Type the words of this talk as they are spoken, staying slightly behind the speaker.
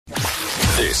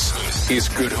This is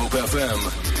Good Hope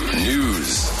FM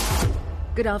News.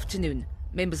 Good afternoon.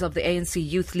 Members of the ANC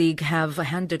Youth League have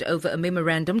handed over a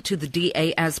memorandum to the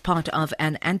DA as part of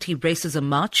an anti-racism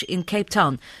march in Cape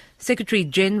Town.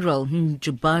 Secretary-General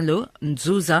Njubalo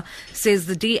Nzuza says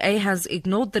the DA has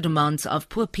ignored the demands of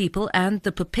poor people and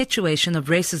the perpetuation of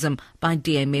racism by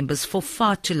DA members for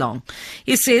far too long.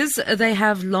 He says they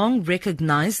have long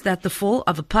recognized that the fall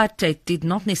of apartheid did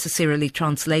not necessarily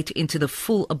translate into the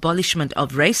full abolishment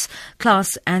of race,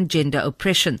 class and gender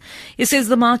oppression. He says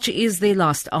the march is their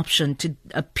last option to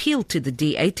appeal to the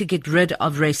DA to get rid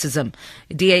of racism.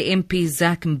 DA MP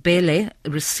Zach Mbele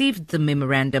received the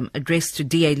memorandum addressed to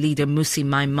DA leader Musi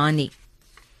Maimane.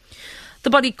 The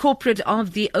body corporate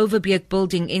of the Overbeek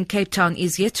building in Cape Town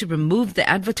is yet to remove the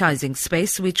advertising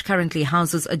space which currently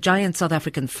houses a giant South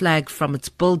African flag from its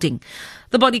building.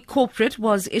 The body corporate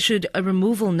was issued a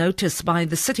removal notice by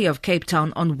the City of Cape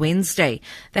Town on Wednesday.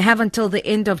 They have until the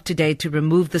end of today to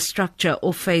remove the structure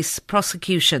or face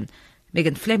prosecution.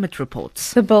 Megan Flemett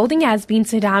reports. The building has been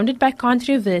surrounded by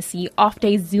controversy after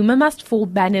a Zuma Must Fall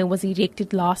banner was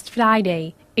erected last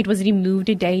Friday. It was removed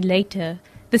a day later.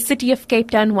 The City of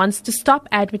Cape Town wants to stop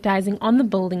advertising on the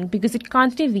building because it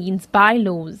contravenes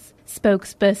bylaws.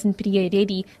 Spokesperson Priya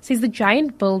Reddy says the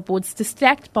giant billboards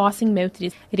distract passing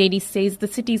motorists. Reddy says the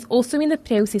city is also in the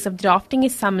process of drafting a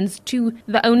summons to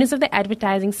the owners of the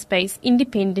advertising space,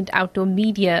 Independent Outdoor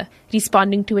Media.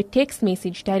 Responding to a text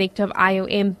message, Director of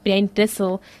IOM Brent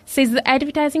Dissel says the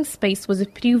advertising space was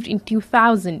approved in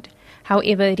 2000.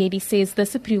 However, Reddy says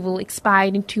this approval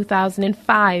expired in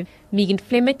 2005. Megan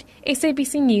Flemett,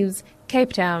 SABC News,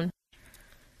 Cape Town.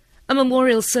 A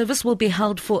memorial service will be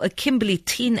held for a Kimberley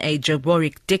teenager,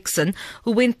 Warwick Dixon,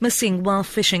 who went missing while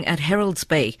fishing at Heralds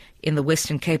Bay in the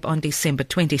Western Cape on December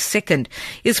 22nd.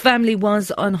 His family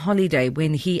was on holiday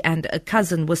when he and a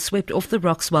cousin were swept off the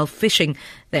rocks while fishing.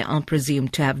 They are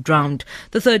presumed to have drowned.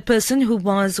 The third person, who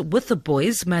was with the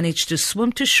boys, managed to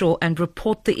swim to shore and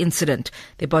report the incident.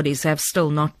 Their bodies have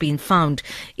still not been found.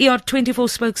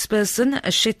 ER24 spokesperson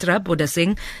Ashitra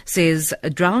Bodasing says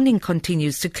drowning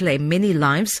continues to claim many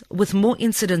lives, with more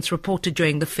incidents reported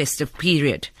during the festive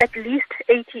period. At least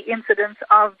 80 incidents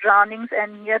of drownings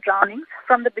and near drownings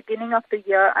from the beginning of the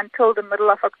year until the middle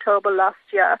of October last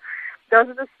year. Those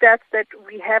are the stats that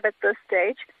we have at this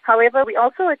stage. However, we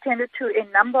also attended to a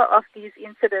number of these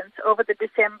incidents over the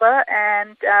December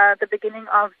and the beginning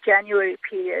of January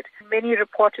period. Many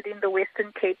reported in the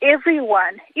Western Cape.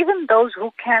 Everyone, even those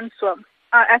who can swim,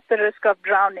 are at the risk of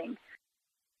drowning.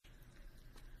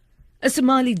 A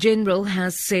Somali general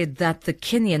has said that the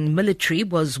Kenyan military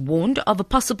was warned of a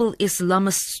possible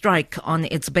Islamist strike on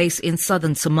its base in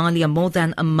southern Somalia more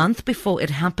than a month before it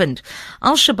happened.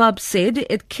 Al-Shabaab said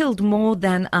it killed more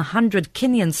than 100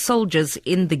 Kenyan soldiers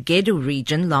in the Gedo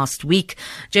region last week.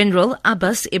 General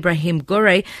Abbas Ibrahim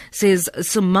Gore says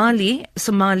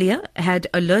Somalia had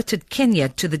alerted Kenya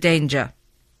to the danger.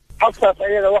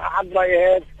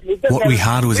 What we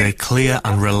had was a clear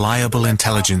and reliable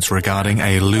intelligence regarding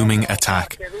a looming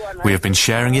attack. We have been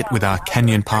sharing it with our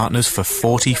Kenyan partners for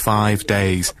 45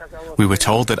 days. We were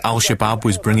told that Al-Shabaab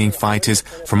was bringing fighters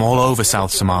from all over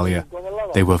South Somalia.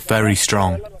 They were very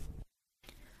strong.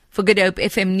 For Good Hope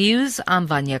FM News, I'm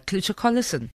Vanya Klucher-Collison.